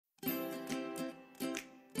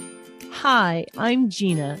Hi, I'm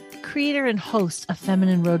Gina, creator and host of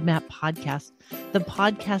Feminine Roadmap Podcast, the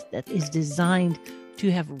podcast that is designed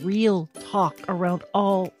to have real talk around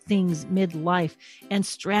all things midlife and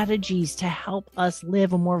strategies to help us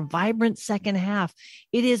live a more vibrant second half.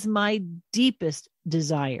 It is my deepest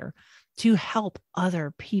desire to help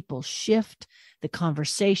other people shift the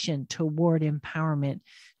conversation toward empowerment,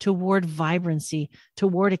 toward vibrancy,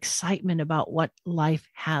 toward excitement about what life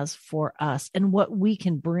has for us and what we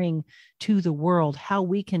can bring to the world, how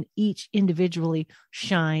we can each individually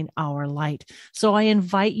shine our light. So I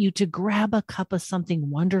invite you to grab a cup of something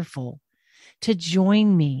wonderful, to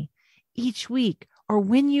join me each week or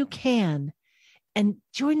when you can, and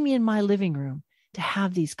join me in my living room to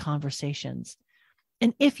have these conversations.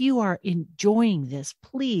 And if you are enjoying this,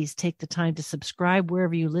 please take the time to subscribe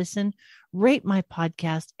wherever you listen, rate my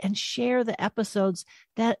podcast, and share the episodes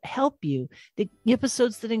that help you, the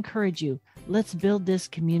episodes that encourage you. Let's build this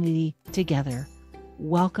community together.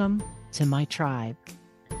 Welcome to my tribe.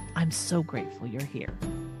 I'm so grateful you're here.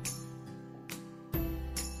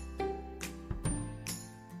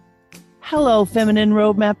 Hello, Feminine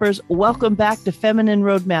Roadmappers. Welcome back to Feminine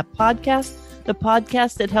Roadmap Podcast, the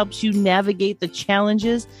podcast that helps you navigate the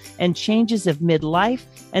challenges and changes of midlife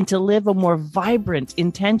and to live a more vibrant,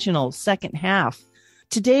 intentional second half.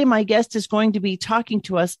 Today, my guest is going to be talking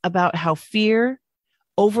to us about how fear,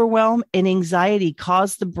 overwhelm, and anxiety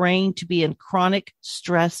cause the brain to be in chronic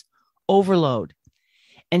stress overload.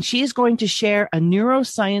 And she is going to share a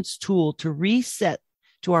neuroscience tool to reset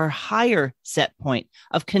to our higher set point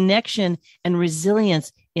of connection and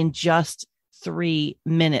resilience in just 3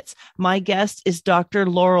 minutes. My guest is Dr.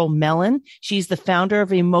 Laurel Mellin. She's the founder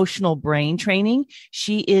of Emotional Brain Training.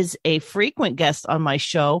 She is a frequent guest on my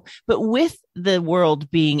show, but with the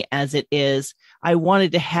world being as it is, I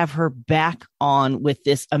wanted to have her back on with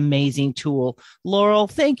this amazing tool. Laurel,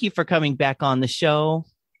 thank you for coming back on the show.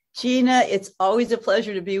 Gina, it's always a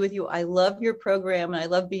pleasure to be with you. I love your program and I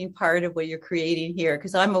love being part of what you're creating here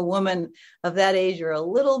because I'm a woman of that age or a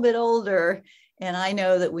little bit older, and I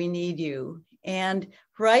know that we need you. And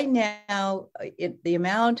right now, the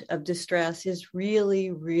amount of distress is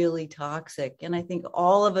really, really toxic. And I think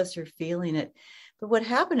all of us are feeling it. But what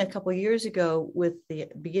happened a couple of years ago with the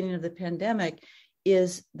beginning of the pandemic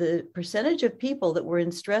is the percentage of people that were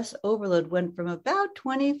in stress overload went from about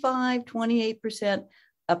 25, 28%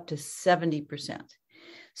 up to 70%.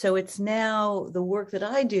 So it's now the work that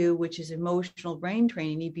I do, which is emotional brain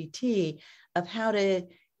training, EBT, of how to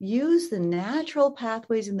use the natural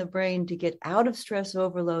pathways in the brain to get out of stress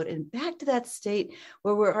overload and back to that state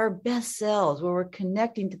where we're our best selves, where we're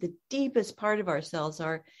connecting to the deepest part of ourselves,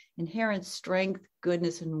 our inherent strength,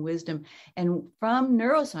 goodness, and wisdom. And from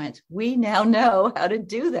neuroscience, we now know how to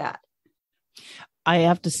do that. I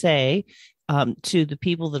have to say to the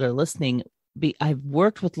people that are listening, I've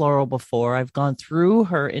worked with Laurel before. I've gone through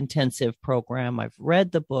her intensive program. I've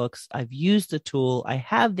read the books. I've used the tool. I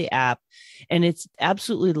have the app, and it's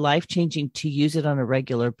absolutely life-changing to use it on a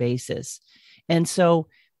regular basis. And so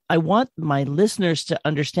I want my listeners to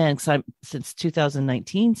understand, because since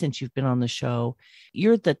 2019, since you've been on the show,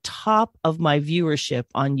 you're at the top of my viewership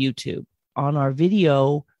on YouTube on our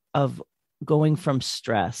video of going from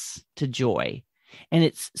stress to joy. And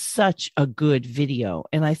it's such a good video.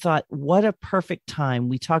 And I thought, what a perfect time.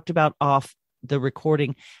 We talked about off the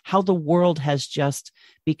recording, how the world has just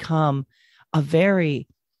become a very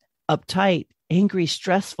uptight, angry,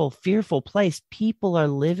 stressful, fearful place. People are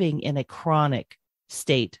living in a chronic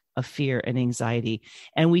state of fear and anxiety.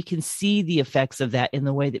 And we can see the effects of that in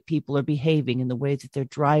the way that people are behaving, in the way that they're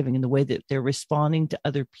driving, in the way that they're responding to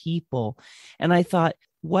other people. And I thought,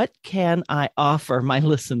 what can I offer my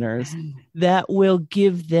listeners that will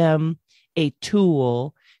give them a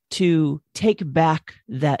tool to take back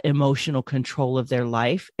that emotional control of their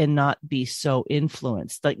life and not be so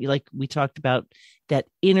influenced? Like we talked about, that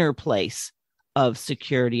inner place of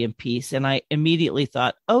security and peace. And I immediately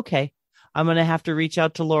thought, okay, I'm going to have to reach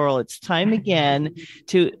out to Laurel. It's time again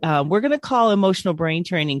to, we're going to call emotional brain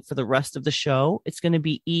training for the rest of the show. It's going to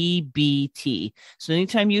be EBT. So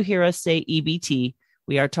anytime you hear us say EBT,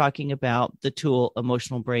 we are talking about the tool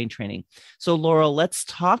emotional brain training. So Laurel, let's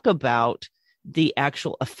talk about the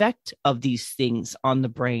actual effect of these things on the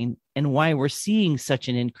brain and why we're seeing such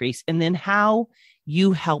an increase, and then how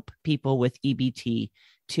you help people with EBT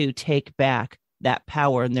to take back that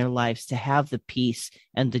power in their lives, to have the peace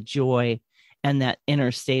and the joy and that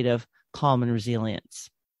inner state of calm and resilience.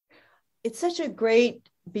 It's such a great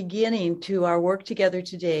beginning to our work together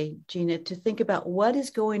today, Gina, to think about what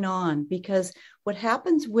is going on, because what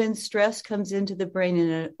happens when stress comes into the brain in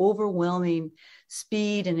an overwhelming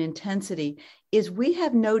speed and intensity is we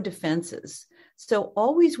have no defenses. So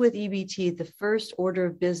always with EBT, the first order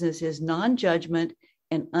of business is non-judgment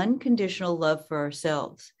and unconditional love for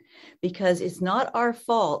ourselves, because it's not our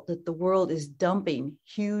fault that the world is dumping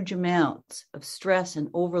huge amounts of stress and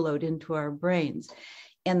overload into our brains.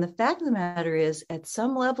 And the fact of the matter is, at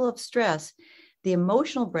some level of stress, the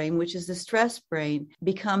emotional brain, which is the stress brain,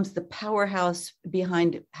 becomes the powerhouse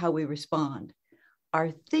behind how we respond.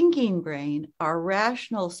 Our thinking brain, our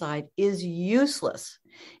rational side, is useless.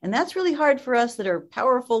 And that's really hard for us that are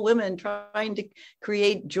powerful women trying to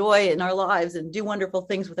create joy in our lives and do wonderful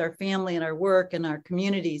things with our family and our work and our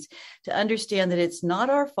communities, to understand that it's not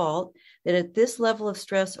our fault, that at this level of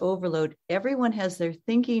stress overload, everyone has their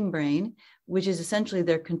thinking brain, which is essentially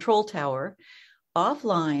their control tower,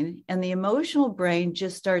 offline, and the emotional brain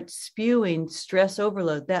just starts spewing stress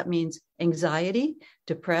overload. That means anxiety,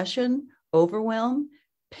 depression, overwhelm,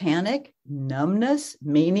 panic, numbness,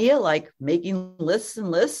 mania, like making lists and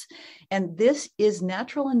lists. And this is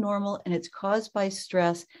natural and normal, and it's caused by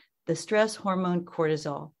stress, the stress hormone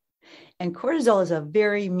cortisol. And cortisol is a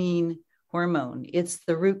very mean hormone. It's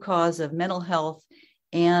the root cause of mental health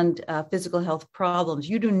and physical health problems.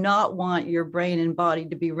 You do not want your brain and body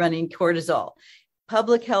to be running cortisol.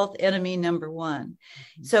 Public health enemy number one.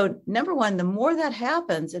 So number one, the more that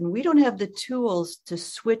happens, and we don't have the tools to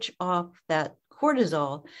switch off that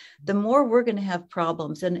cortisol, the more we're going to have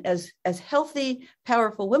problems. And as healthy,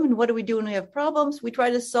 powerful women, what do we do when we have problems? We try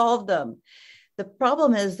to solve them. The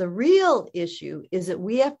problem is, the real issue is that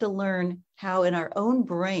we have to learn how in our own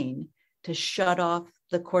brain to shut off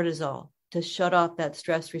the cortisol, to shut off that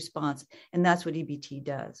stress response. And that's what EBT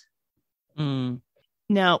does.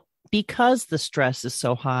 Now, because the stress is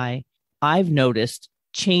so high, I've noticed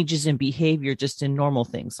changes in behavior just in normal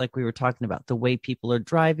things, like we were talking about, the way people are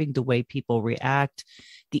driving, the way people react,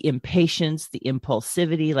 the impatience, the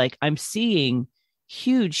impulsivity. Like, I'm seeing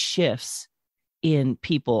huge shifts in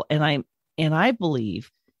people. And I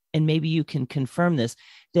believe, and maybe you can confirm this,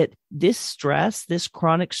 that this stress, this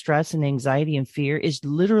chronic stress and anxiety and fear is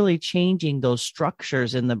literally changing those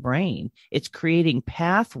structures in the brain. It's creating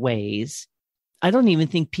pathways. I don't even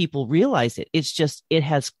think people realize it. It's just, it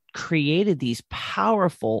has created these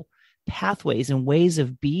powerful pathways and ways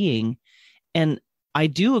of being. And I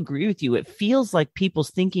do agree with you. It feels like people's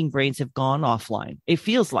thinking brains have gone offline. It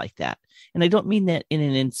feels like that. And I don't mean that in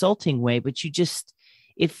an insulting way, but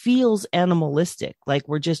it feels animalistic, like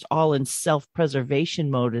we're just all in self-preservation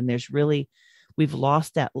mode. And we've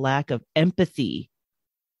lost that lack of empathy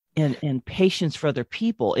and patience for other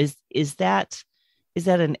people. Is that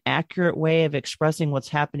an accurate way of expressing what's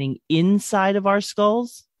happening inside of our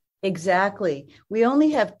skulls? Exactly. We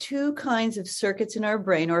only have two kinds of circuits in our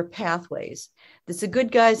brain, or pathways. There's the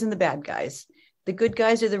good guys and the bad guys. The good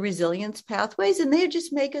guys are the resilience pathways, and they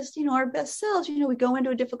just make us, our best selves. We go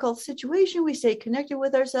into a difficult situation, we stay connected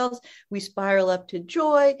with ourselves, we spiral up to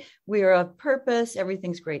joy, we are of purpose,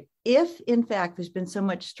 everything's great. If, in fact, there's been so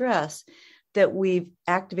much stress that we've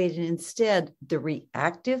activated instead the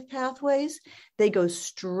reactive pathways, they go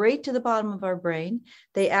straight to the bottom of our brain.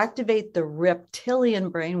 They activate the reptilian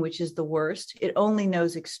brain, which is the worst. It only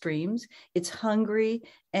knows extremes. It's hungry,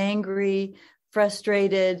 angry,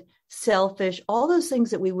 frustrated, selfish, all those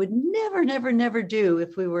things that we would never do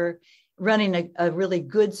if we were running a really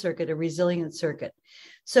good circuit, a resilient circuit.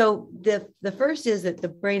 So the first is that the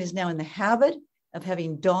brain is now in the habit of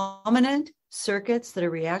having dominant circuits that are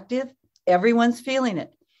reactive. Everyone's feeling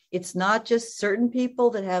it. It's not just certain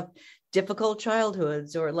people that have difficult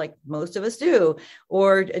childhoods, or like most of us do,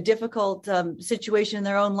 or a difficult situation in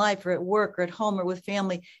their own life, or at work, or at home, or with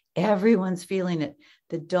family. Everyone's feeling it.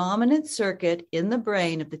 The dominant circuit in the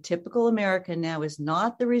brain of the typical American now is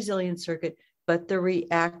not the resilient circuit, but the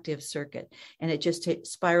reactive circuit. And it just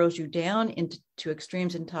spirals you down into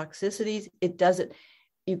extremes and toxicities. It does it.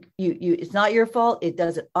 It's not your fault. It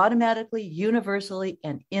does it automatically, universally,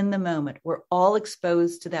 and in the moment. We're all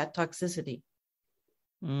exposed to that toxicity.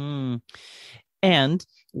 And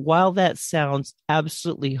while that sounds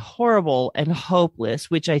absolutely horrible and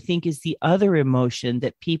hopeless, which I think is the other emotion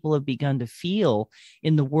that people have begun to feel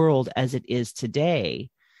in the world as it is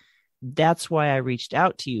today, that's why I reached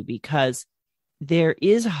out to you, because there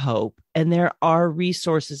is hope and there are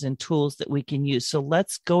resources and tools that we can use. So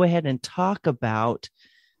let's go ahead and talk about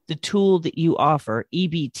the tool that you offer,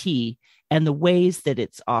 EBT, and the ways that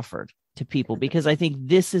it's offered. to people, because I think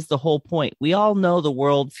this is the whole point. We all know the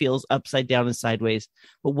world feels upside down and sideways,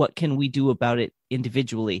 but what can we do about it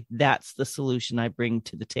individually? That's the solution I bring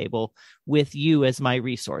to the table with you as my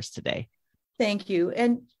resource today. Thank you.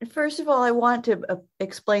 And first of all, I want to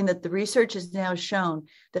explain that the research has now shown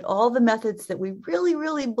that all the methods that we really,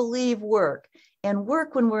 really believe work and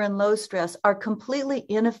work when we're in low stress are completely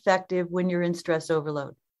ineffective when you're in stress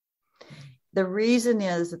overload. The reason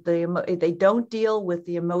is that they don't deal with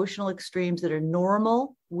the emotional extremes that are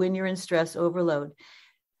normal when you're in stress overload.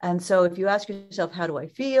 And so if you ask yourself, how do I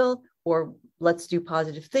feel? Or let's do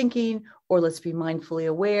positive thinking, or let's be mindfully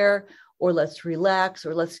aware, or let's relax,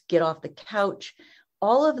 or let's get off the couch.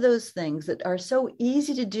 All of those things that are so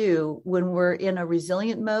easy to do when we're in a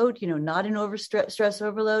resilient mode, not in stress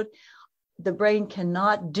overload, the brain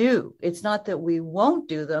cannot do. It's not that we won't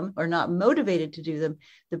do them or not motivated to do them.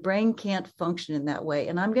 The brain can't function in that way.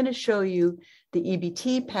 And I'm going to show you the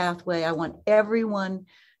EBT pathway. I want everyone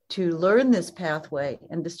to learn this pathway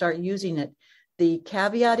and to start using it. The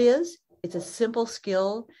caveat is it's a simple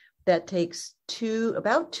skill that takes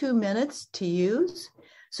about 2 minutes to use.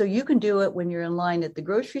 So you can do it when you're in line at the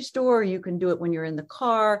grocery store, you can do it when you're in the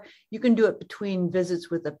car, you can do it between visits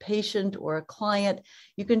with a patient or a client,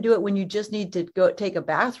 you can do it when you just need to go take a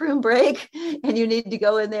bathroom break and you need to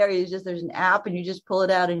go in there, there's an app and you just pull it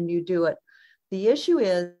out and you do it. The issue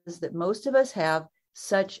is that most of us have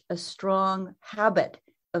such a strong habit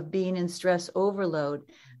of being in stress overload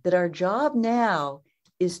that our job now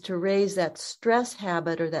is to raise that stress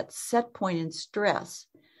habit or that set point in stress.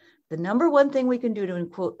 The number one thing we can do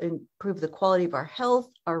to improve the quality of our health,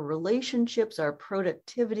 our relationships, our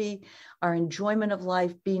productivity, our enjoyment of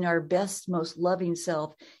life, being our best, most loving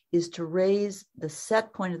self, is to raise the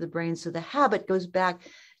set point of the brain so the habit goes back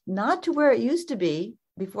not to where it used to be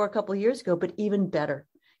before a couple of years ago, but even better,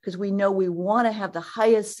 because we know we want to have the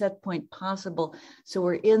highest set point possible. So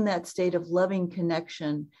we're in that state of loving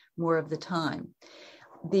connection more of the time.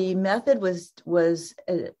 The method was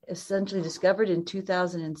essentially discovered in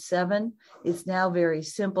 2007. It's now very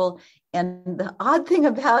simple. And the odd thing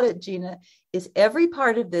about it, Gina, is every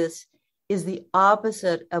part of this is the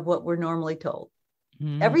opposite of what we're normally told.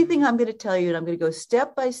 Everything I'm going to tell you, and I'm going to go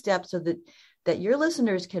step by step so that your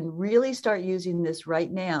listeners can really start using this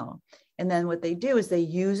right now. And then what they do is they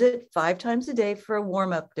use it 5 times a day for a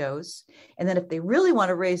warm-up dose. And then if they really want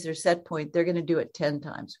to raise their set point, they're going to do it 10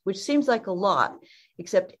 times, which seems like a lot,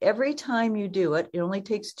 except every time you do it, it only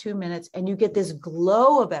takes 2 minutes and you get this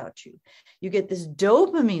glow about you. You get this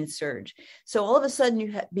dopamine surge. So all of a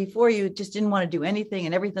sudden, before you just didn't want to do anything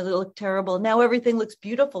and everything looked terrible. Now everything looks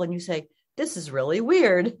beautiful. And you say, this is really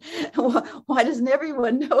weird. Why doesn't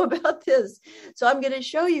everyone know about this? So I'm going to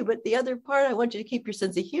show you. But the other part, I want you to keep your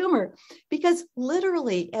sense of humor, because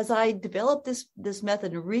literally, as I developed this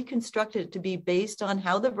method and reconstructed it to be based on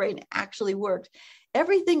how the brain actually worked,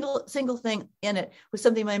 every single thing in it was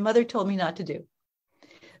something my mother told me not to do.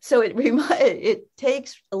 So it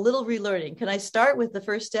takes a little relearning. Can I start with the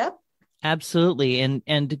first step? Absolutely.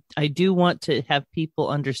 And I do want to have people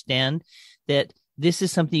understand that this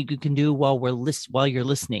is something you can do while you're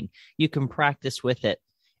listening. You can practice with it.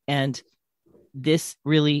 And this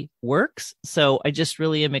really works. So I just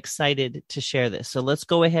really am excited to share this. So let's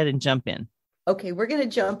go ahead and jump in. Okay, we're going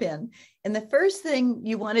to jump in. And the first thing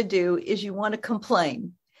you want to do is you want to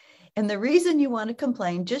complain. And the reason you want to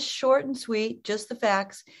complain, just short and sweet, just the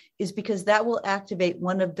facts, is because that will activate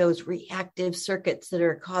one of those reactive circuits that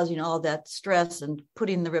are causing all that stress and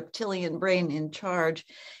putting the reptilian brain in charge.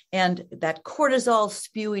 And that cortisol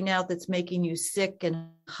spewing out that's making you sick and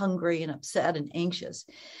hungry and upset and anxious.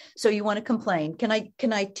 So you want to complain. Can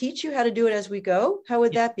I teach you how to do it as we go? How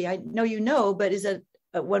would that be? I know, but is it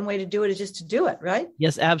one way to do it is just to do it, right?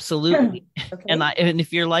 Yes, absolutely. Okay. And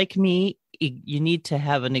if you're like me, you need to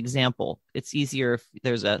have an example. It's easier if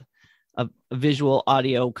there's a visual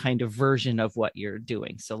audio kind of version of what you're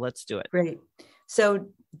doing. So let's do it. Great. So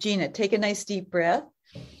Gina, take a nice deep breath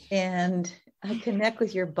and connect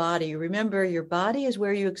with your body. Remember, your body is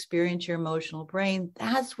where you experience your emotional brain.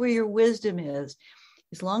 That's where your wisdom is.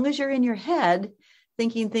 As long as you're in your head,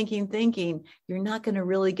 thinking, you're not going to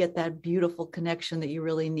really get that beautiful connection that you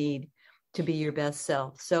really need to be your best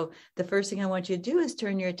self. So the first thing I want you to do is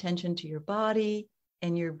turn your attention to your body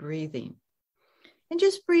and your breathing. And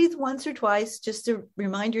just breathe once or twice, just to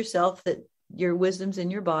remind yourself that your wisdom's in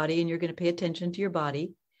your body and you're going to pay attention to your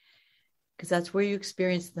body, because that's where you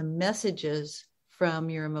experience the messages from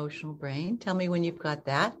your emotional brain. Tell me when you've got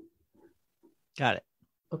that. Got it.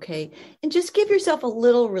 Okay. And just give yourself a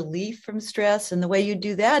little relief from stress. And the way you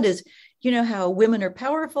do that is you know how women are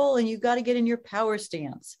powerful and you got to get in your power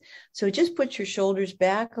stance. So just put your shoulders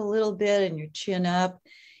back a little bit and your chin up,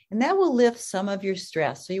 and that will lift some of your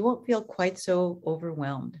stress. So you won't feel quite so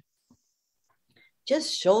overwhelmed.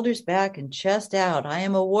 Just shoulders back and chest out. I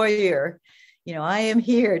am a warrior. You know, I am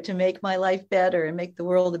here to make my life better and make the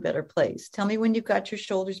world a better place. Tell me when you've got your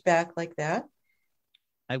shoulders back like that.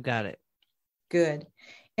 I've got it. Good.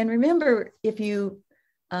 And remember,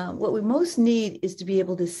 what we most need is to be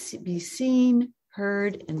able to be seen,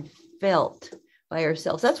 heard, and felt by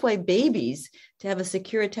ourselves. That's why babies, to have a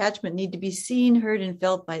secure attachment, need to be seen, heard, and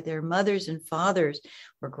felt by their mothers and fathers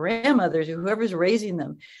or grandmothers or whoever's raising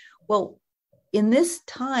them. Well, in this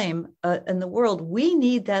time in the world, we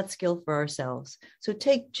need that skill for ourselves. So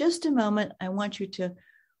take just a moment. I want you to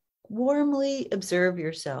warmly observe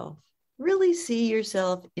yourself, really see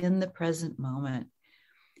yourself in the present moment,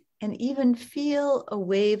 and even feel a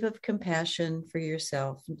wave of compassion for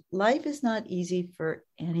yourself. Life is not easy for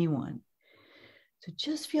anyone. So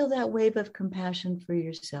just feel that wave of compassion for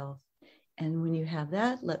yourself. And when you have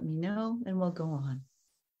that, let me know and we'll go on.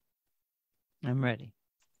 I'm ready.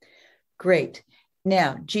 Great.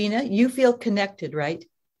 Now, Gina, you feel connected, right?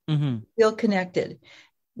 Mm-hmm. Feel connected.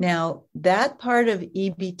 Now, that part of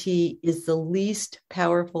EBT is the least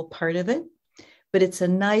powerful part of it, but it's a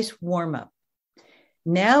nice warm-up.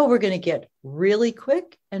 Now we're going to get really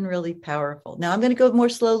quick and really powerful. Now I'm going to go more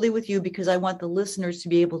slowly with you because I want the listeners to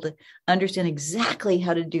be able to understand exactly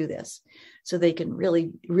how to do this so they can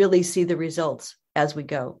really, really see the results as we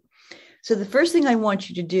go. So the first thing I want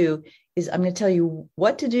you to do is I'm going to tell you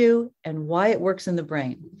what to do and why it works in the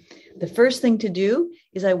brain. The first thing to do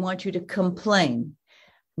is I want you to complain.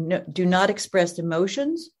 No, do not express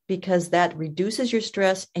emotions because that reduces your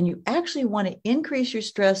stress, and you actually want to increase your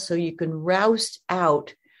stress so you can roust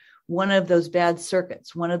out one of those bad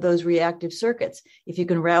circuits, one of those reactive circuits. If you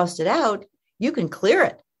can roust it out, you can clear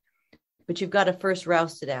it, but you've got to first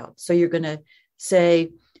roust it out. So you're going to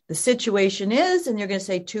say the situation is, and you're going to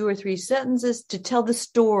say 2 or 3 sentences to tell the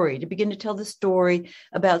story, to begin to tell the story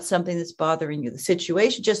about something that's bothering you. The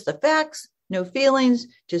situation, just the facts. No feelings,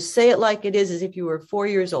 just say it like it is, as if you were 4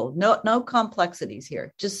 years old. No complexities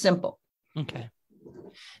here, just simple. Okay.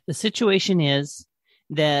 The situation is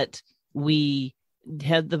that we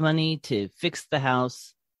had the money to fix the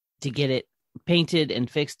house, to get it painted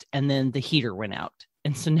and fixed, and then the heater went out.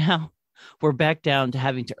 And so now we're back down to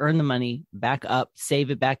having to earn the money back up,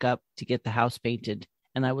 save it back up to get the house painted.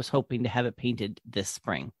 And I was hoping to have it painted this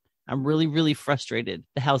spring. I'm really, really frustrated.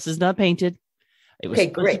 The house is not painted. It was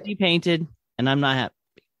supposed to be painted. And I'm not happy.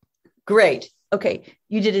 Great. Okay.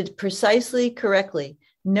 You did it precisely correctly.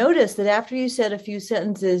 Notice that after you said a few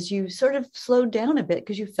sentences, you sort of slowed down a bit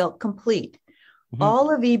because you felt complete. Mm-hmm.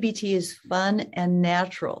 All of EBT is fun and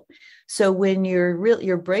natural. So when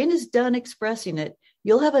your brain is done expressing it,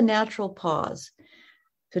 you'll have a natural pause.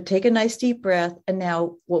 So take a nice deep breath. And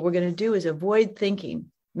now what we're going to do is avoid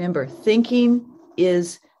thinking. Remember, thinking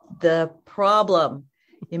is the problem.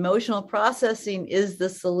 Emotional processing is the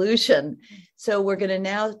solution. So we're going to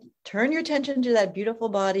now turn your attention to that beautiful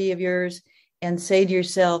body of yours and say to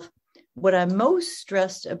yourself, what I'm most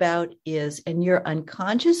stressed about is, and your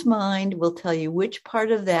unconscious mind will tell you which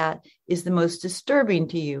part of that is the most disturbing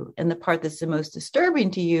to you. And the part that's the most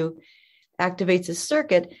disturbing to you activates a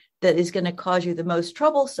circuit that is going to cause you the most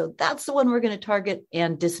trouble. So that's the one we're going to target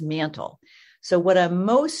and dismantle. So what I'm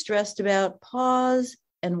most stressed about, pause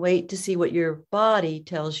and wait to see what your body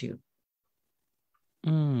tells you.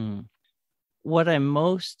 What I'm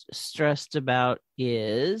most stressed about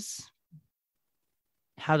is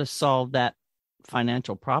how to solve that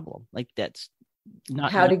financial problem. Like that's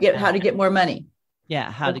not how to get more money.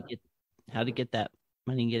 Yeah, how to get that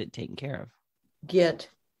money and get it taken care of.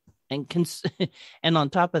 And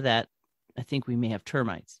on top of that, I think we may have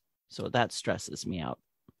termites, so that stresses me out.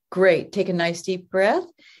 Great. Take a nice deep breath,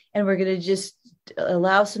 and we're going to just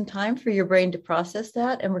allow some time for your brain to process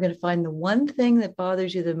that. And we're going to find the one thing that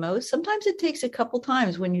bothers you the most. Sometimes it takes a couple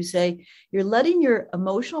times when you say you're letting your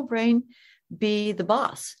emotional brain be the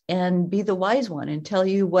boss and be the wise one and tell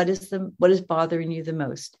you what is bothering you the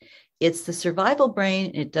most. It's the survival brain,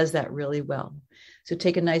 and it does that really well. So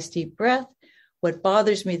take a nice deep breath. What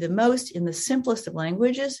bothers me the most in the simplest of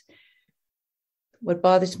languages, what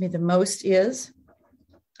bothers me the most is,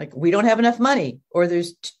 like, we don't have enough money, or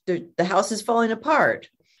the house is falling apart.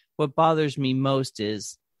 What bothers me most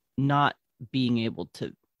is not being able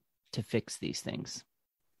to fix these things.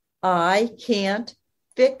 I can't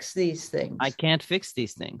fix these things. I can't fix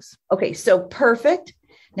these things. Okay, so perfect.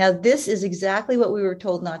 Now, this is exactly what we were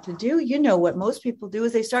told not to do. You know, what most people do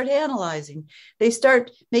is they start analyzing, they start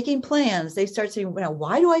making plans, they start saying, well,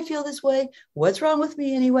 why do I feel this way? What's wrong with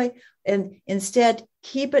me anyway? And instead,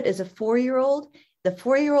 keep it as a 4-year-old. The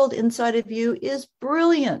 4-year-old inside of you is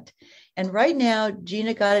brilliant. And right now,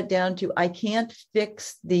 Gina got it down to, I can't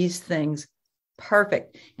fix these things.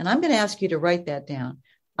 Perfect. And I'm going to ask you to write that down.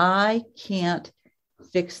 I can't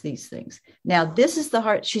fix these things. Now, this is the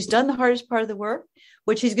hard, she's done the hardest part of the work.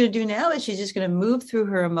 What she's going to do now is she's just going to move through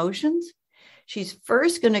her emotions. She's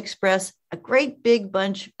first going to express a great big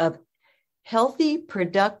bunch of healthy,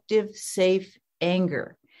 productive, safe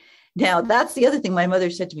anger. Now, that's the other thing my mother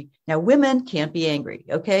said to me. Now, women can't be angry.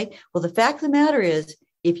 Okay. Well, the fact of the matter is,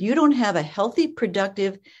 if you don't have a healthy,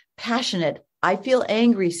 productive, passionate, I feel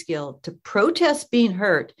angry skill to protest being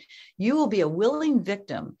hurt, you will be a willing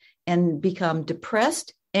victim and become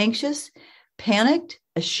depressed, anxious, panicked,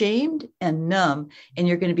 ashamed, and numb. And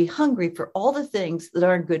you're going to be hungry for all the things that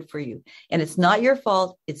aren't good for you. And it's not your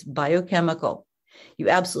fault. It's biochemical. You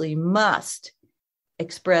absolutely must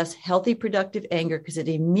express healthy, productive anger because it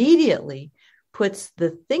immediately puts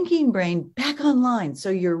the thinking brain back online. So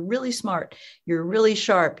you're really smart, you're really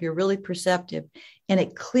sharp, you're really perceptive, and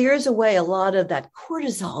it clears away a lot of that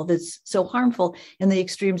cortisol that's so harmful in the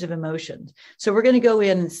extremes of emotions. So we're going to go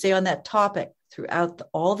in and stay on that topic throughout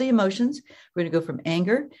all the emotions. We're going to go from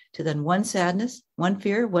anger to then one sadness, one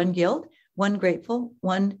fear, one guilt, one grateful,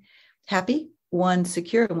 one happy, one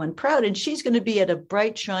secure, and one proud. And she's going to be at a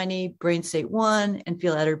bright, shiny brain state 1 and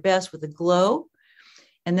feel at her best with a glow.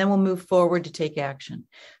 And then we'll move forward to take action.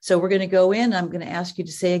 So we're going to go in. I'm going to ask you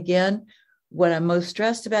to say again, what I'm most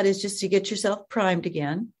stressed about is just to get yourself primed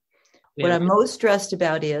again. Yeah. What I'm most stressed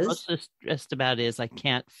about is I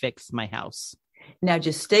can't fix my house. Now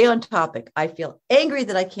just stay on topic. I feel angry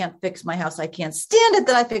that I can't fix my house. I can't stand it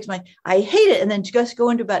that I hate it. And then just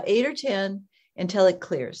go into about 8 or 10 until it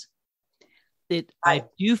clears. I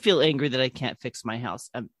do feel angry that I can't fix my house.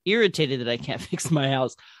 I'm irritated that I can't fix my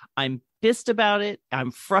house. I'm pissed about it.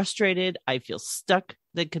 I'm frustrated. I feel stuck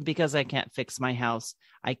because I can't fix my house.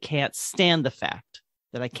 I can't stand the fact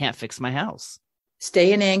that I can't fix my house.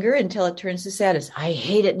 Stay in anger until it turns to sadness. I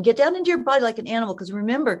hate it. And get down into your body like an animal. Because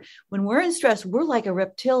remember, when we're in stress, we're like a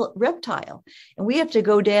reptile. And we have to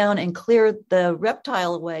go down and clear the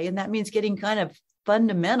reptile away. And that means getting kind of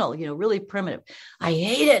fundamental, really primitive. I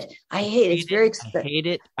hate it. I hate it. It's very I hate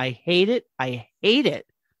it. I hate it. I hate it.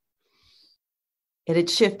 And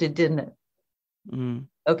it shifted, didn't it? Mm.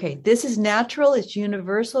 Okay. This is natural. It's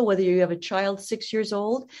universal. Whether you have a child 6 years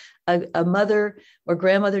old, a mother or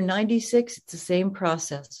grandmother 96, it's the same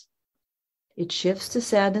process. It shifts to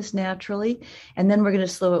sadness naturally. And then we're going to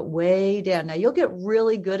slow it way down. Now you'll get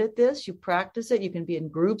really good at this. You practice it. You can be in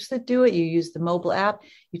groups that do it. You use the mobile app.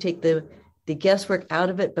 You take the guesswork out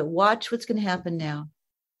of it, but watch what's going to happen now.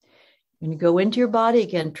 You're going to go into your body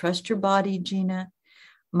again. Trust your body, Gina.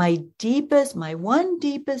 My one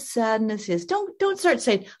deepest sadness is, don't start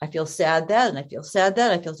saying, I feel sad that, and I feel sad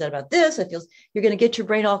that, I feel sad about this. You're going to get your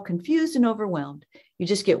brain all confused and overwhelmed. You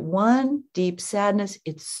just get one deep sadness.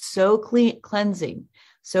 It's so cleansing,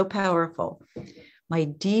 so powerful. My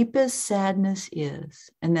deepest sadness is,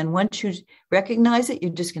 and then once you recognize it,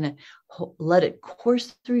 you're just going to let it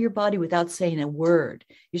course through your body without saying a word.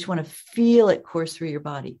 You just want to feel it course through your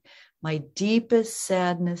body. My deepest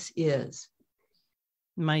sadness is.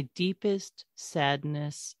 My deepest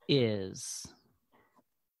sadness is.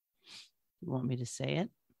 You want me to say it?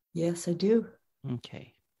 Yes, I do.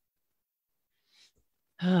 Okay.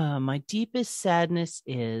 My deepest sadness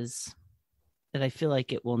is that I feel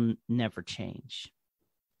like it will never change.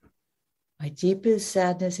 My deepest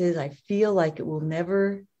sadness is I feel like it will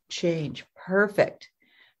never change. Perfect.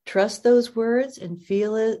 Trust those words and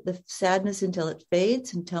feel it, the sadness until it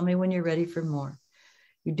fades, and tell me when you're ready for more.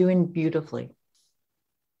 You're doing beautifully.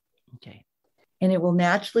 Okay. And it will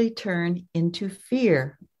naturally turn into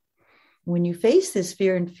fear. When you face this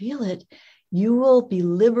fear and feel it, you will be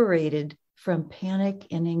liberated from panic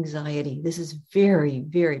and anxiety. This is very,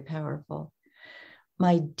 very powerful.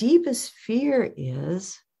 My deepest fear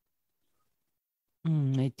is.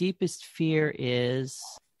 My deepest fear is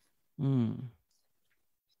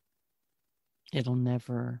it'll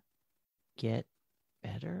never get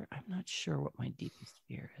better. I'm not sure what my deepest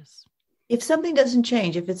fear is. If something doesn't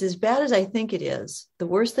change, if it's as bad as I think it is, the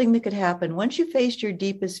worst thing that could happen, once you faced your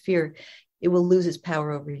deepest fear, it will lose its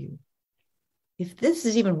power over you. If this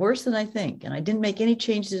is even worse than I think, and I didn't make any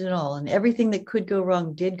changes at all, and everything that could go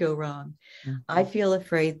wrong did go wrong, I feel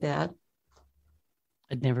afraid that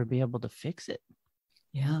I'd never be able to fix it.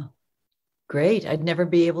 Yeah. Great. I'd never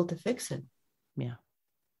be able to fix it. Yeah.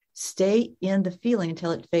 Stay in the feeling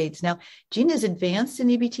until it fades. Now, Gina's advanced in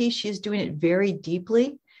EBT. She is doing it very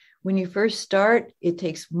deeply. When you first start, it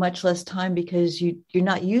takes much less time because you're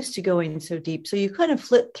not used to going so deep. So you kind of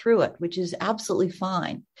flit through it, which is absolutely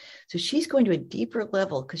fine. So she's going to a deeper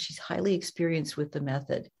level because she's highly experienced with the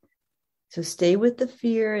method. So stay with the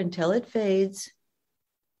fear until it fades.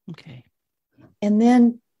 Okay. And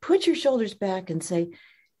then put your shoulders back and say,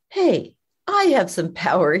 hey, I have some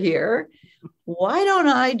power here. Why don't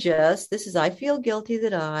I I feel guilty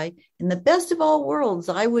that in the best of all worlds,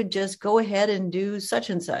 I would just go ahead and do such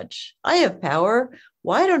and such. I have power.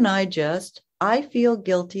 Why don't I feel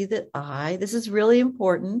guilty that this is really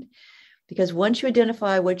important, because once you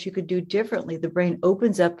identify what you could do differently, the brain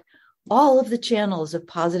opens up all of the channels of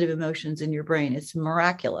positive emotions in your brain. It's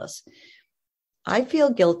miraculous. I feel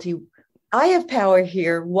guilty. I have power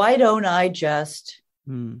here. Why don't I just?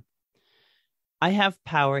 I have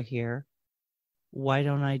power here. Why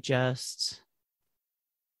don't I just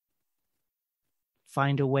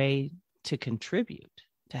find a way to contribute,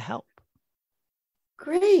 to help?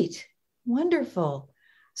 Great. Wonderful.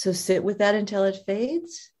 So sit with that until it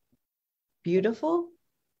fades. Beautiful.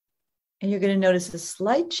 And you're going to notice a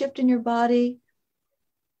slight shift in your body,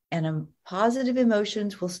 and positive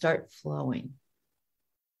emotions will start flowing.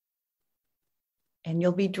 And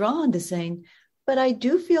you'll be drawn to saying, but I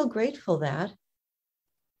do feel grateful that.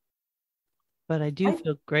 But I do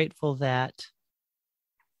feel grateful that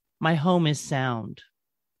my home is sound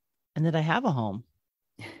and that I have a home.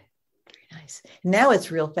 Very nice. Now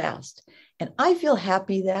it's real fast. And I feel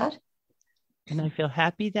happy that. And I feel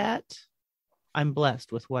happy that I'm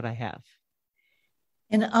blessed with what I have.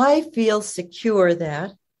 And I feel secure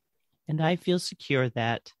that. And I feel secure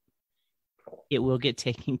that it will get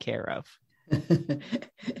taken care of.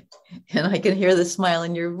 And I can hear the smile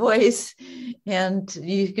in your voice. And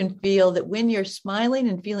you can feel that when you're smiling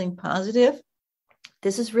and feeling positive,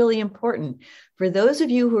 this is really important. For those of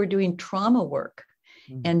you who are doing trauma work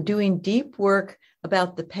and doing deep work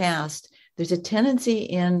about the past, there's a tendency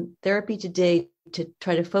in therapy today to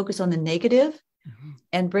try to focus on the negative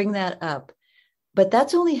and bring that up. But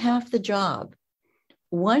that's only half the job.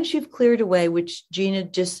 Once you've cleared away, which Gina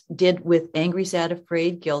just did with angry, sad,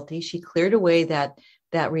 afraid, guilty, she cleared away that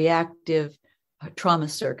reactive trauma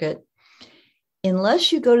circuit.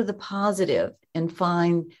 Unless you go to the positive and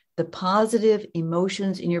find the positive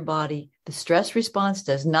emotions in your body, the stress response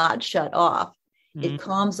does not shut off. It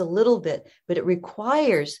calms a little bit, but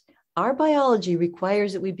our biology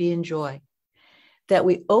requires that we be in joy, that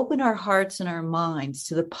we open our hearts and our minds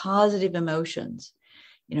to the positive emotions.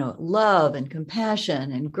 Love and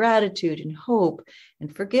compassion and gratitude and hope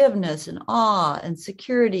and forgiveness and awe and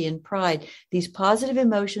security and pride. These positive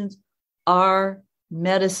emotions are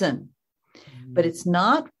medicine. But it's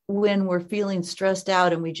not when we're feeling stressed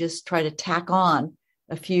out and we just try to tack on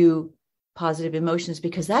a few positive emotions,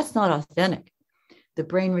 because that's not authentic. The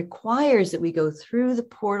brain requires that we go through the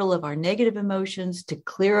portal of our negative emotions to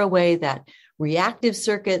clear away that reactive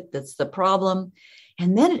circuit that's the problem.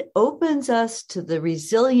 And then it opens us to the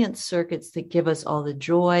resilient circuits that give us all the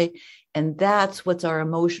joy. And that's what's our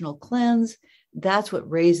emotional cleanse. That's what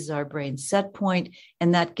raises our brain set point.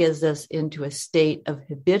 And that gives us into a state of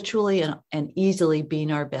habitually and easily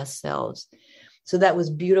being our best selves. So that was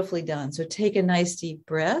beautifully done. So take a nice deep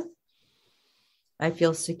breath. I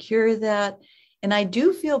feel secure that. And I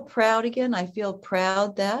do feel proud again. I feel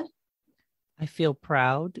proud that. I feel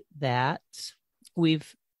proud that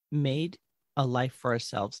we've made a life for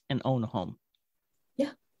ourselves and own a home.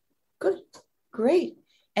 Yeah, good, great.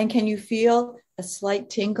 And can you feel a slight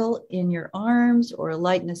tingle in your arms or a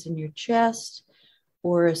lightness in your chest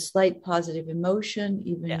or a slight positive emotion,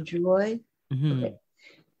 even joy? Okay.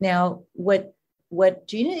 Now, what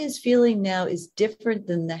Gina is feeling now is different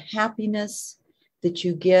than the happiness that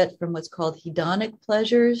you get from what's called hedonic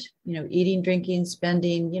pleasures, eating, drinking,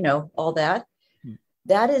 spending, all that.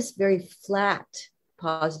 That is very flat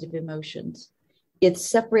positive emotions. It's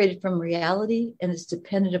separated from reality and it's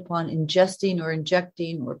dependent upon ingesting or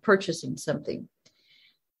injecting or purchasing something.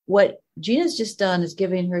 What Gina's just done is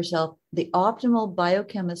giving herself the optimal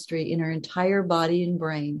biochemistry in her entire body and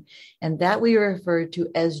brain, and that we refer to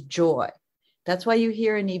as joy. That's why you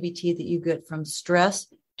hear in EBT that you get from stress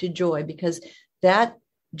to joy, because that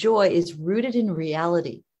joy is rooted in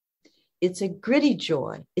reality. It's a gritty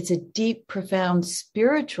joy. It's a deep, profound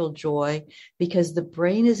spiritual joy because the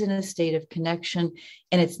brain is in a state of connection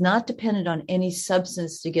and it's not dependent on any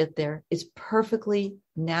substance to get there. It's perfectly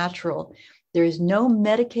natural. There is no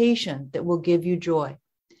medication that will give you joy.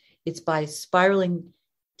 It's by spiraling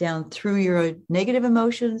down through your negative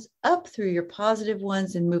emotions, up through your positive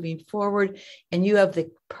ones, and moving forward. And you have the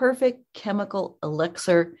perfect chemical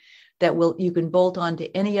elixir that you can bolt on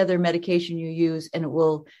to any other medication you use, and it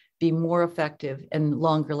will be more effective and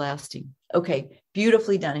longer lasting. Okay,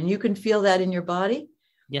 beautifully done. And you can feel that in your body?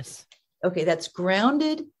 Yes. Okay, that's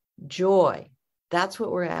grounded joy. That's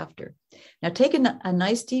what we're after. Now take a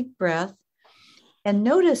nice deep breath and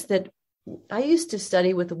notice that I used to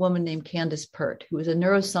study with a woman named Candace Pert, who was a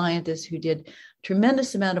neuroscientist who did a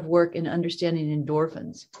tremendous amount of work in understanding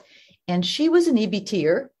endorphins. And she was an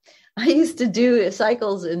EBTer. I used to do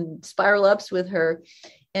cycles and spiral ups with her.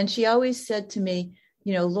 And she always said to me,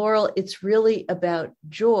 Laurel, it's really about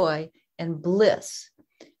joy and bliss.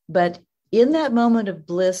 But in that moment of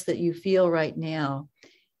bliss that you feel right now,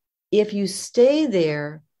 if you stay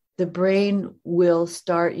there, the brain will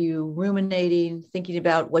start you ruminating, thinking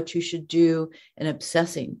about what you should do, and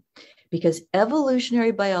obsessing. Because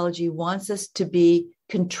evolutionary biology wants us to be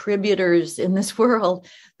contributors in this world.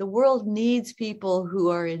 The world needs people who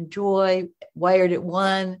are in joy, wired at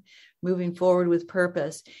one, moving forward with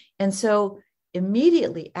purpose. And so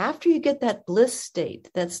immediately after you get that bliss state,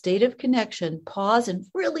 that state of connection, pause and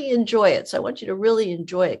really enjoy it. So I want you to really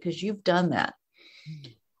enjoy it because you've done that.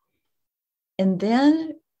 And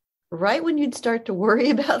then right when you'd start to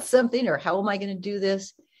worry about something or how am I going to do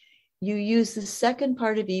this, you use the second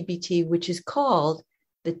part of EBT, which is called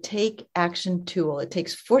the take action tool. It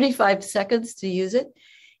takes 45 seconds to use it.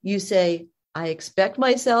 You say, I expect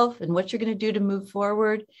myself, and what you're going to do to move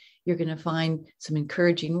forward. You're going to find some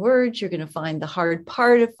encouraging words. You're going to find the hard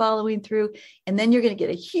part of following through. And then you're going to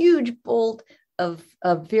get a huge bolt of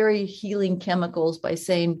very healing chemicals by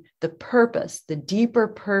saying the purpose, the deeper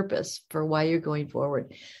purpose for why you're going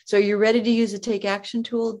forward. So are you ready to use the take action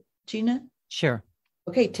tool, Gina? Sure.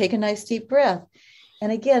 Okay, take a nice deep breath.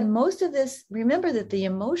 And again, most of this, remember that the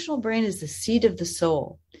emotional brain is the seat of the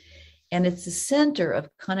soul, and it's the center of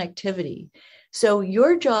connectivity. So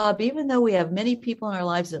your job, even though we have many people in our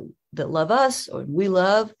lives that love us or we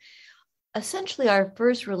love, essentially our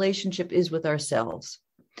first relationship is with ourselves.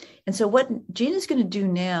 And so what Gina's going to do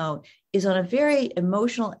now is on a very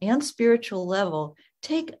emotional and spiritual level,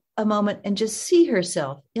 take a moment and just see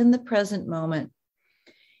herself in the present moment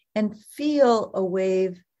and feel a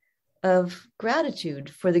wave of gratitude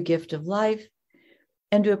for the gift of life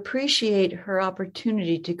and to appreciate her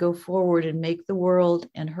opportunity to go forward and make the world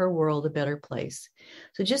and her world a better place.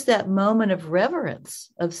 So just that moment of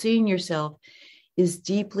reverence of seeing yourself is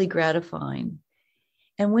deeply gratifying.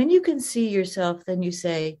 And when you can see yourself, then you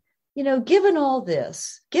say, given all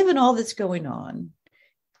that's going on,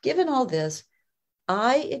 given all this,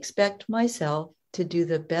 I expect myself to do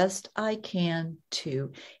the best I can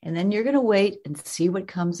to. And then you're going to wait and see what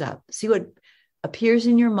comes up, see what appears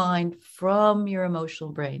in your mind from your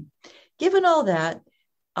emotional brain. Given all that,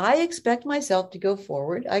 I expect myself to go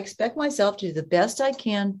forward. I expect myself to do the best I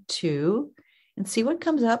can to, and see what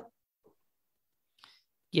comes up.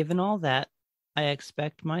 Given all that, I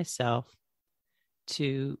expect myself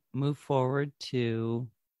to move forward to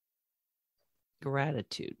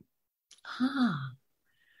gratitude.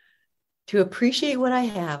 To appreciate what I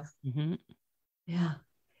have. Mm-hmm. Yeah.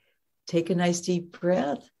 Take a nice deep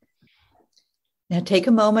breath. Now take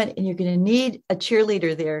a moment, and you're going to need a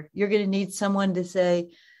cheerleader there. You're going to need someone to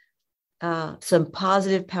say some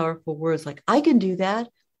positive, powerful words like, I can do that,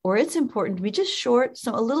 or it's important to me, just short,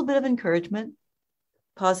 a little bit of encouragement,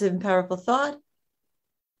 positive and powerful thought.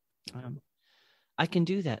 I can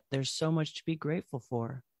do that. There's so much to be grateful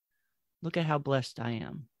for. Look at how blessed I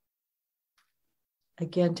am.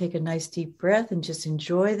 Again, take a nice deep breath and just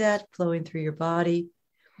enjoy that flowing through your body.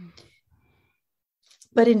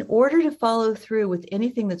 But in order to follow through with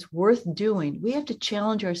anything that's worth doing, we have to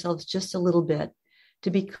challenge ourselves just a little bit to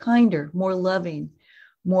be kinder, more loving,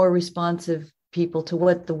 more responsive people to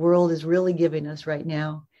what the world is really giving us right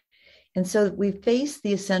now. And so we face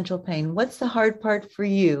the essential pain. What's the hard part for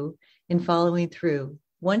you in following through?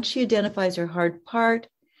 Once she identifies her hard part,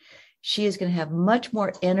 she is going to have much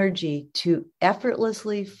more energy to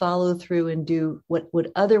effortlessly follow through and do what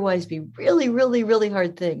would otherwise be really, really, really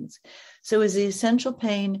hard things. So is the essential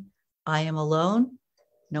pain, I am alone.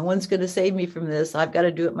 No one's going to save me from this. I've got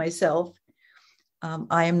to do it myself.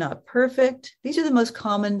 I am not perfect. These are the most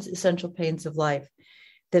common essential pains of life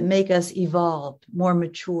that make us evolve, more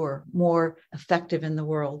mature, more effective in the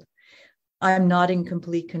world. I'm not in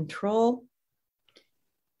complete control.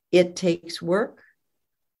 It takes work.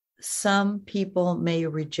 Some people may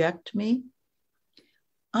reject me.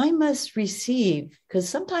 I must receive, because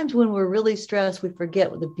sometimes when we're really stressed, we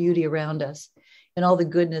forget the beauty around us and all the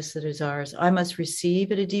goodness that is ours. I must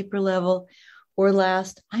receive at a deeper level, Or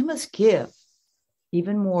last, I must give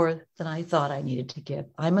even more than I thought I needed to give.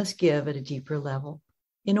 I must give at a deeper level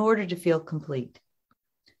in order to feel complete.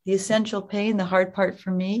 The essential pain, the hard part for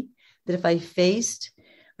me, that if I faced,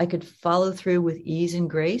 I could follow through with ease and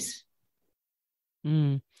grace.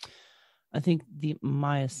 I think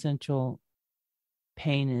my essential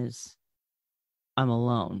pain is I'm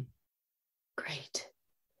alone. Great.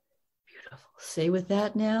 Beautiful. Say with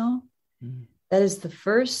that now. That is the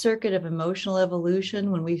first circuit of emotional evolution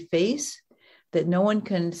when we face that no one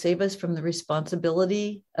can save us from the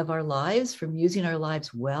responsibility of our lives, from using our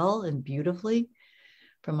lives well and beautifully,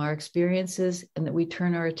 from our experiences, and that we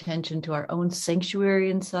turn our attention to our own sanctuary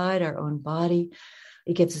inside, our own body.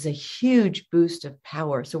 It gives us a huge boost of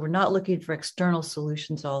power. So we're not looking for external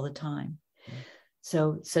solutions all the time.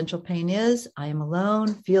 So essential pain is, I am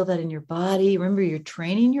alone. Feel that in your body. Remember, you're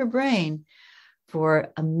training your brain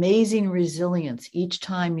for amazing resilience each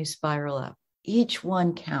time you spiral up. Each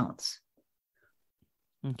one counts.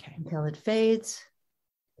 Okay. Until it fades.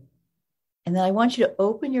 And then I want you to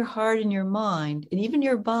open your heart and your mind and even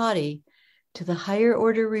your body to the higher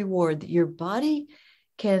order reward that your body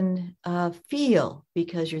can feel,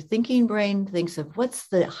 because your thinking brain thinks of what's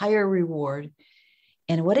the higher reward.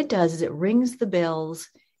 And what it does is it rings the bells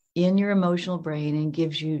in your emotional brain and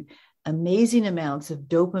gives you amazing amounts of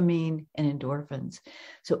dopamine and endorphins.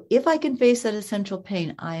 So if I can face that essential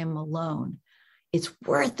pain, I am alone. It's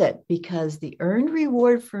worth it, because the earned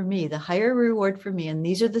reward for me, the higher reward for me, and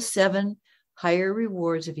these are the 7 higher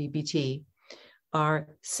rewards of EBT, are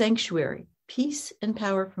sanctuary, peace and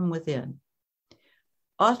power from within,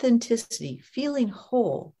 authenticity, feeling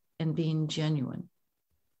whole and being genuine,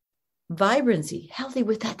 vibrancy, healthy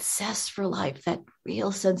with that zest for life, that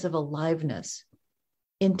real sense of aliveness,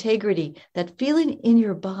 integrity, that feeling in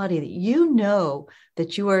your body that you know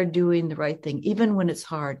that you are doing the right thing, even when it's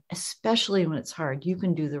hard, especially when it's hard, you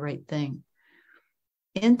can do the right thing.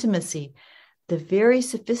 Intimacy, the very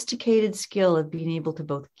sophisticated skill of being able to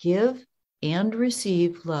both give and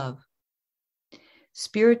receive love.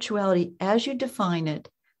 Spirituality, as you define it,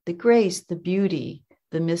 the grace, the beauty,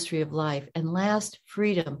 the mystery of life, and last,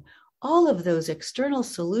 freedom. All of those external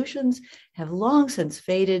solutions have long since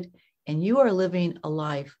faded, and you are living a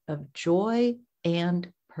life of joy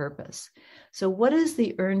and purpose. So what is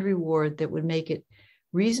the earned reward that would make it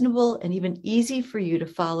reasonable and even easy for you to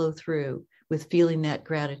follow through with feeling that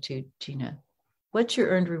gratitude, Gina? What's your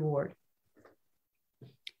earned reward?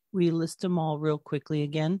 We list them all real quickly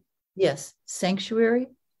again. Yes. Sanctuary,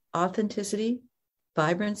 authenticity,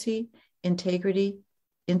 vibrancy, integrity,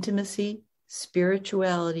 intimacy,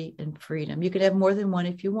 spirituality, and freedom. You could have more than one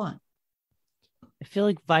if you want. I feel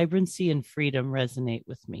like vibrancy and freedom resonate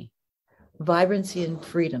with me. Vibrancy and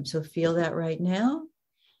freedom. So feel that right now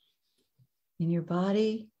in your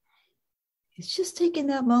body. It's just taking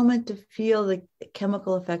that moment to feel the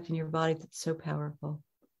chemical effect in your body that's so powerful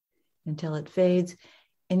until it fades.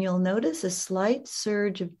 And you'll notice a slight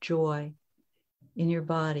surge of joy in your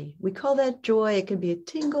body. We call that joy. It can be a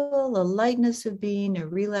tingle, a lightness of being, a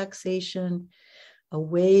relaxation, a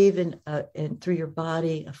wave and through your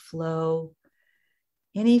body, a flow.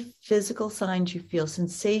 Any physical signs you feel,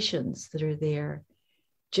 sensations that are there,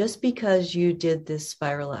 just because you did this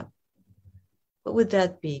spiral up. What would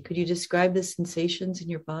that be? Could you describe the sensations in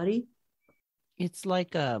your body? It's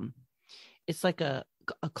like a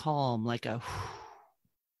calm, like a.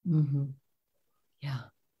 Mm-hmm. Yeah.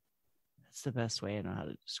 That's the best way I know how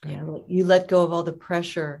to describe it. Like you let go of all the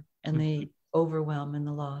pressure and the overwhelm and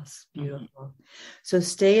the loss. Beautiful. Mm-hmm. So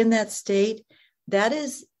stay in that state.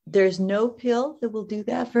 There's no pill that will do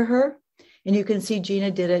that for her. And you can see Gina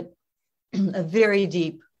did it, a very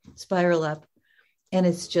deep spiral up. And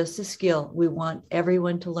it's just a skill we want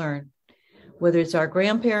everyone to learn, whether it's our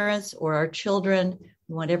grandparents or our children.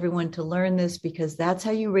 We want everyone to learn this, because that's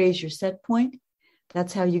how you raise your set point.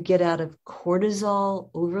 That's how you get out of cortisol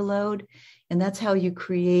overload. And that's how you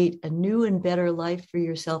create a new and better life for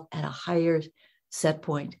yourself at a higher set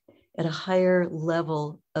point, at a higher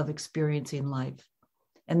level of experiencing life.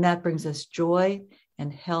 And that brings us joy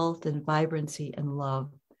and health and vibrancy and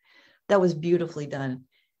love. That was beautifully done.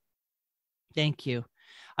 Thank you.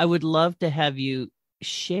 I would love to have you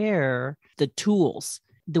share the tools,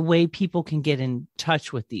 the way people can get in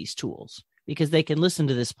touch with these tools, because they can listen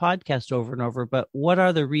to this podcast over and over. But what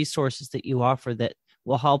are the resources that you offer that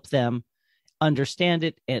will help them understand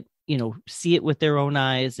it and, see it with their own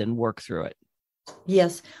eyes and work through it?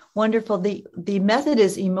 Yes, wonderful. The method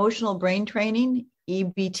is emotional brain training,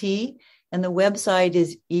 EBT, and the website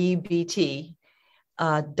is EBT.org.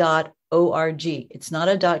 It's not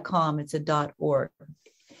a .com, it's a .org.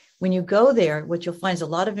 When you go there, what you'll find is a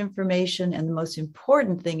lot of information. And the most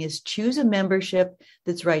important thing is choose a membership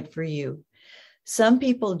that's right for you. Some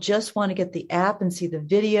people just want to get the app and see the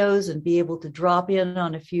videos and be able to drop in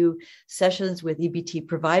on a few sessions with EBT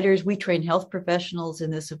providers. We train health professionals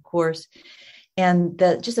in this, of course, and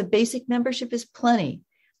that just a basic membership is plenty.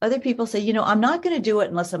 Other people say, I'm not going to do it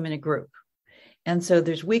unless I'm in a group. And so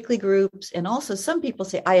there's weekly groups. And also some people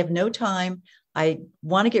say, I have no time. I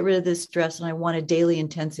want to get rid of this stress and I want a daily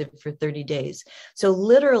intensive for 30 days. So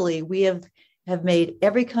literally we have made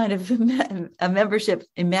every kind of a membership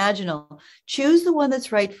imaginable. Choose the one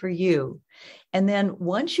that's right for you. And then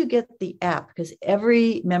once you get the app, because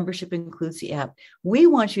every membership includes the app, we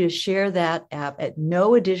want you to share that app at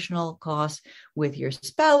no additional cost with your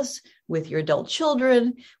spouse, with your adult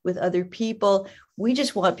children, with other people. We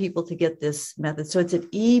just want people to get this method. So it's at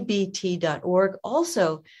ebt.org.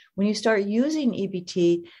 Also, when you start using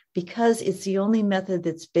EBT, because it's the only method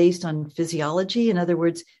that's based on physiology, in other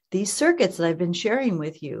words, these circuits that I've been sharing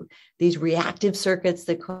with you, these reactive circuits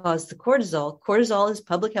that cause the cortisol is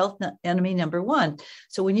public health enemy number one.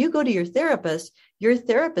 So when you go to your therapist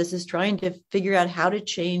is trying to figure out how to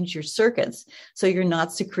change your circuits so you're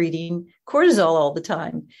not secreting cortisol all the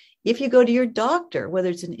time. If you go to your doctor, whether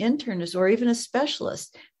it's an internist or even a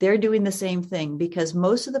specialist, they're doing the same thing, because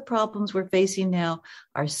most of the problems we're facing now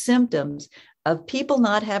are symptoms of people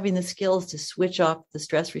not having the skills to switch off the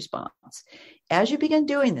stress response. As you begin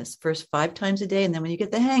doing this, first 5 times a day, and then when you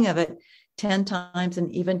get the hang of it, 10 times,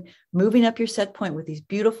 and even moving up your set point with these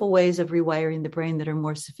beautiful ways of rewiring the brain that are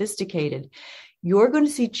more sophisticated, you're going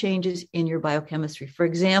to see changes in your biochemistry. For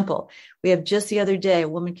example, we have just the other day, a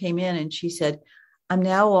woman came in and she said, I'm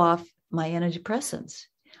now off my antidepressants.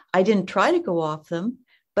 I didn't try to go off them,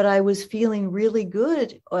 but I was feeling really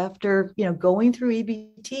good after, going through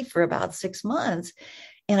EBT for about 6 months.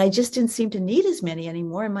 And I just didn't seem to need as many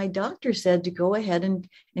anymore. And my doctor said to go ahead and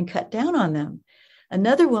cut down on them.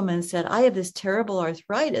 Another woman said, I have this terrible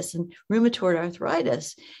arthritis and rheumatoid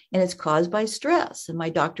arthritis, and it's caused by stress. And my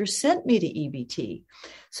doctor sent me to EBT.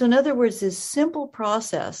 So in other words, this simple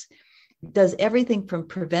process does everything from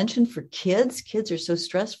prevention for kids. Kids are so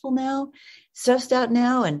stressed out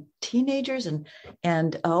now, and teenagers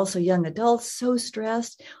and also young adults, so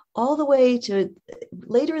stressed, all the way to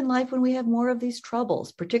later in life when we have more of these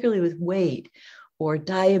troubles, particularly with weight or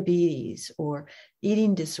diabetes or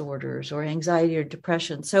eating disorders or anxiety or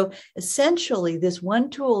depression. So essentially, this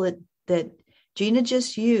one tool that Gina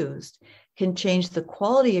just used can change the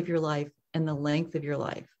quality of your life and the length of your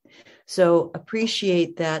life. So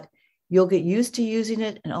appreciate that. You'll get used to using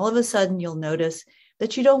it, and all of a sudden you'll notice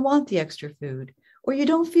that you don't want the extra food, or you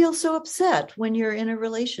don't feel so upset when you're in a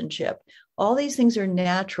relationship. All these things are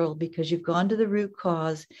natural because you've gone to the root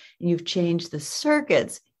cause and you've changed the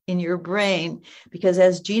circuits in your brain. Because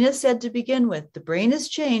as Gina said to begin with, the brain has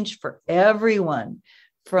changed for everyone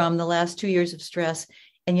from the last 2 years of stress.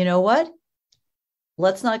 And you know what?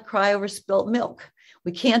 Let's not cry over spilt milk.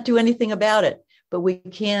 We can't do anything about it, but we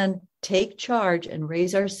can take charge and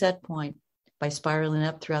raise our set point by spiraling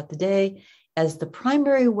up throughout the day as the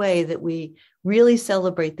primary way that we really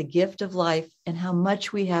celebrate the gift of life and how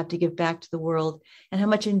much we have to give back to the world and how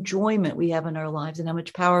much enjoyment we have in our lives and how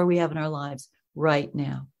much power we have in our lives right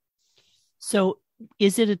now. So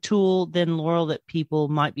is it a tool then, Laurel, that people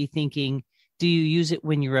might be thinking, do you use it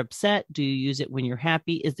when you're upset? Do you use it when you're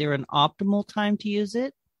happy? Is there an optimal time to use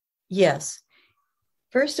it? Yes.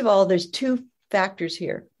 First of all, there's 2 factors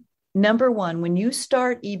here. Number one, when you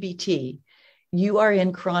start EBT, you are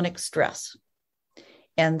in chronic stress.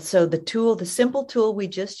 And so the simple tool we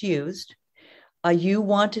just used, you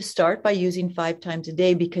want to start by using 5 times a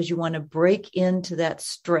day because you want to break into that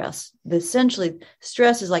stress. Essentially,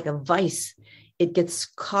 stress is like a vice. It gets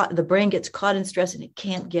caught, the brain gets caught in stress and it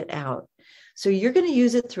can't get out. So you're going to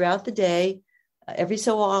use it throughout the day, every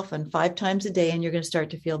so often, 5 times a day, and you're going to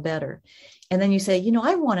start to feel better. And then you say,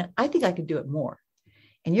 I think I could do it more.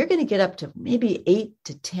 And you're going to get up to maybe 8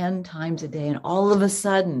 to 10 times a day. And all of a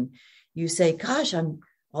sudden you say, gosh, I'm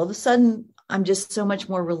just so much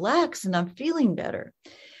more relaxed and I'm feeling better.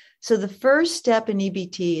 So the first step in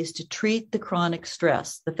EBT is to treat the chronic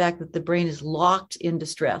stress, the fact that the brain is locked into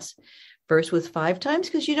stress. First with 5 times,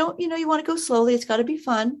 because you want to go slowly. It's got to be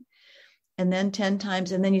fun. And then 10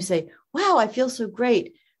 times. And then you say, wow, I feel so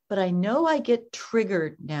great. But I know I get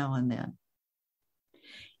triggered now and then.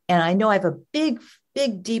 And I know I have a big,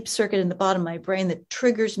 deep circuit in the bottom of my brain that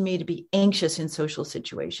triggers me to be anxious in social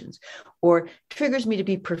situations, or triggers me to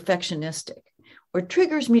be perfectionistic, or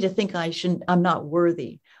triggers me to think I'm not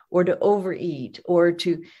worthy, or to overeat, or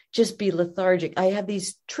to just be lethargic. I have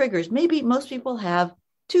these triggers. Maybe most people have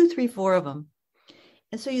 2, 3, 4 of them.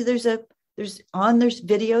 And so there's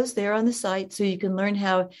videos there on the site, so you can learn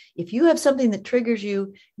how, if you have something that triggers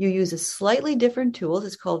you, you use a slightly different tool.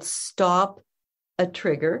 It's called Stop a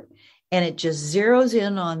Trigger. And it just zeroes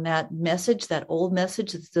in on that message, that old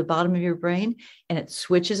message that's at the bottom of your brain, and it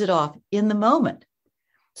switches it off in the moment.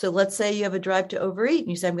 So let's say you have a drive to overeat and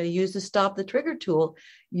you say, I'm going to use the Stop the Trigger tool.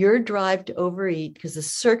 Your drive to overeat, because the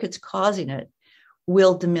circuits causing it,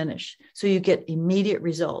 will diminish. So you get immediate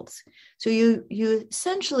results. So you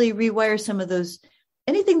essentially rewire some of those,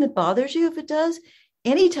 anything that bothers you, if it does,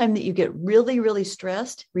 anytime that you get really, really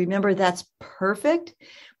stressed, remember that's perfect,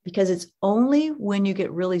 because it's only when you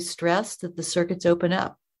get really stressed that the circuits open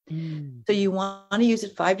up. So you want to use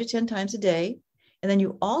it 5 to 10 times a day. And then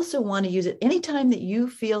you also want to use it anytime that you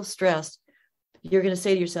feel stressed. You're going to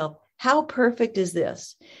say to yourself, how perfect is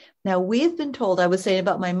this? Now, we've been told, I was saying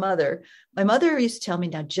about my mother used to tell me,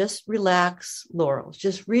 now just relax, Laurel,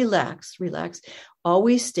 just relax,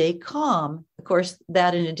 always stay calm. Of course,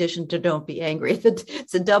 that in addition to don't be angry,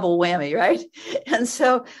 it's a double whammy, right? And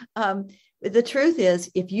so the truth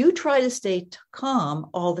is, if you try to stay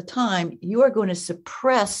calm all the time, you are going to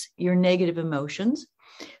suppress your negative emotions.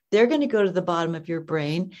 They're going to go to the bottom of your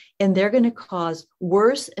brain, and they're going to cause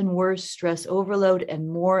worse and worse stress overload and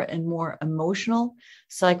more emotional,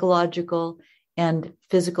 psychological, and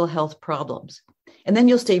physical health problems. And then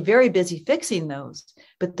you'll stay very busy fixing those,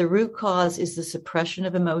 but the root cause is the suppression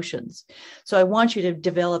of emotions. So I want you to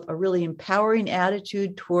develop a really empowering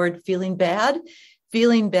attitude toward feeling bad.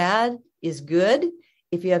 Feeling bad is good.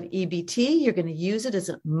 If you have EBT, you're going to use it as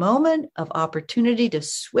a moment of opportunity to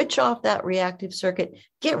switch off that reactive circuit,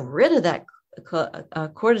 get rid of that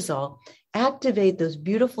cortisol, activate those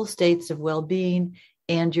beautiful states of well-being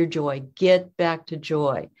and your joy. Get back to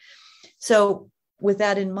joy. So with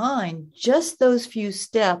that in mind, just those few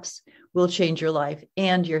steps will change your life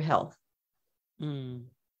and your health.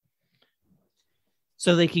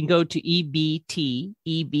 So they can go to EBT,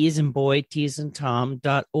 EB as in boy, T as in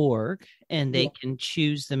Tom.org, and they can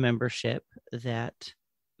choose the membership that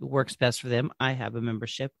works best for them. I have a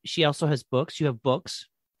membership. She also has books. You have books?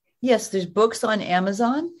 Yes, there's books on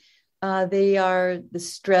Amazon. They are The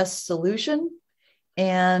Stress Solution,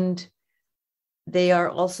 and they are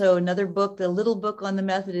also another book. The little book on the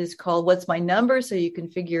method is called What's My Number? So you can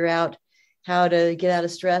figure out how to get out of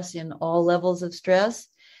stress in all levels of stress.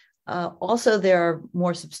 Also, there are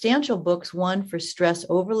more substantial books, one for stress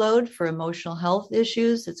overload for emotional health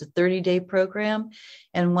issues. It's a 30-day program,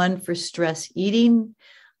 and one for stress eating,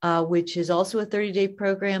 which is also a 30-day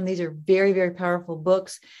program. These are very, very powerful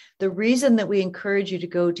books. The reason that we encourage you to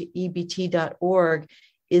go to ebt.org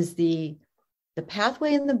is the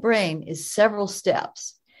pathway in the brain is several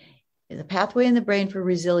steps. The pathway in the brain for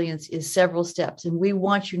resilience is several steps, and we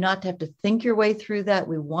want you not to have to think your way through that.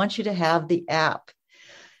 We want you to have the app.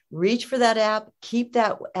 Reach for that app, keep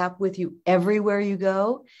that app with you everywhere you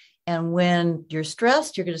go. And when you're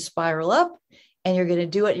stressed, you're going to spiral up and you're going to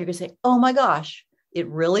do it. You're going to say, oh my gosh, it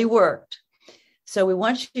really worked. So we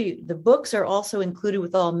want you, the books are also included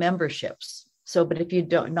with all memberships. So, but if you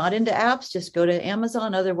not into apps, just go to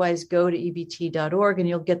Amazon. Otherwise, go to ebt.org and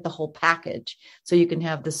you'll get the whole package. So you can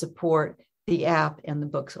have the support, the app, and the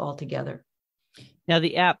books all together. Now,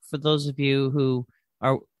 the app, for those of you who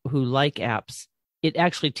like apps, it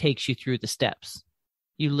actually takes you through the steps.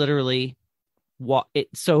 You literally walk it.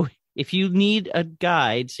 So if you need a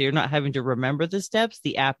guide, so you're not having to remember the steps,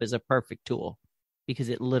 the app is a perfect tool because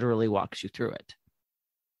it literally walks you through it.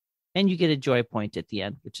 And you get a joy point at the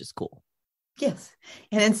end, which is cool. Yes.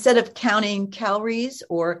 And instead of counting calories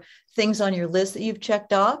or things on your list that you've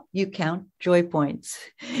checked off, you count joy points.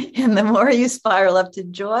 And the more you spiral up to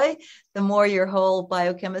joy, the more your whole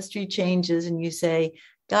biochemistry changes and you say,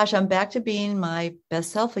 gosh, I'm back to being my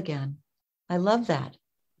best self again. I love that.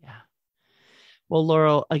 Yeah. Well,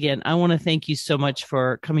 Laurel, again, I want to thank you so much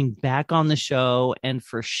for coming back on the show and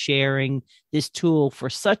for sharing this tool for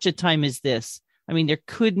such a time as this. I mean, there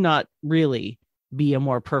could not really be a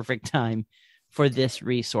more perfect time for this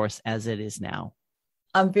resource as it is now.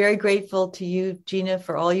 I'm very grateful to you, Gina,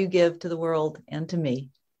 for all you give to the world and to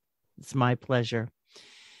me. It's my pleasure.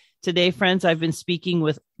 Today, friends, I've been speaking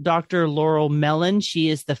with Dr. Laurel Mellin. She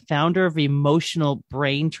is the founder of Emotional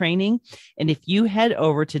Brain Training. And if you head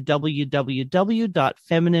over to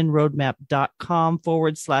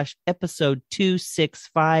www.feminineroadmap.com/episode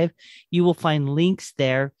 265, you will find links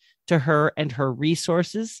there to her and her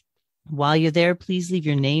resources. While you're there, please leave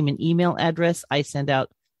your name and email address. I send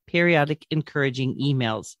out periodic encouraging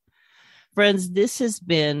emails. Friends, this has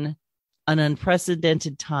been an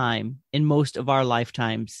unprecedented time in most of our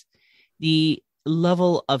lifetimes. The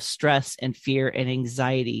level of stress and fear and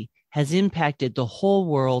anxiety has impacted the whole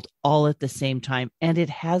world all at the same time. And it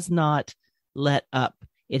has not let up.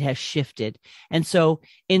 It has shifted. And so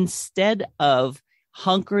instead of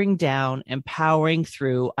hunkering down and powering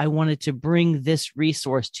through, I wanted to bring this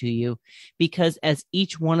resource to you, because as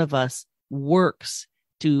each one of us works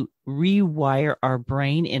to rewire our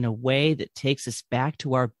brain in a way that takes us back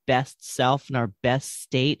to our best self and our best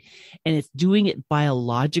state, and it's doing it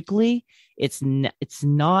biologically, it's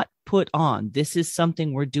not put on. This is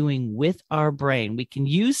something we're doing with our brain. We can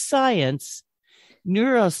use science,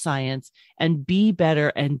 neuroscience, and be better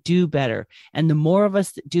and do better. And the more of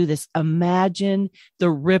us that do this, imagine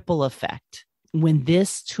the ripple effect when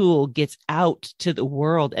this tool gets out to the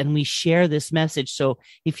world and we share this message. So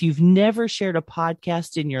if you've never shared a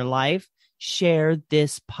podcast in your life, share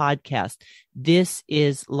this podcast. This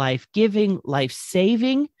is life-giving,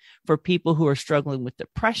 life-saving for people who are struggling with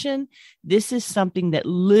depression. This is something that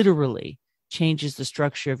literally changes the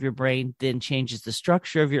structure of your brain, then changes the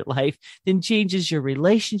structure of your life, then changes your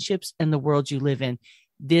relationships and the world you live in.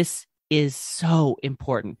 This is so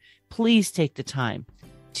important. Please take the time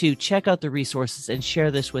to check out the resources and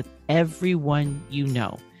share this with everyone you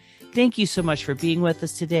know. Thank you so much for being with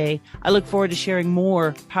us today. I look forward to sharing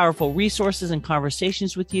more powerful resources and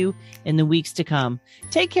conversations with you in the weeks to come.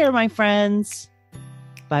 Take care, my friends.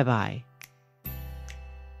 Bye-bye.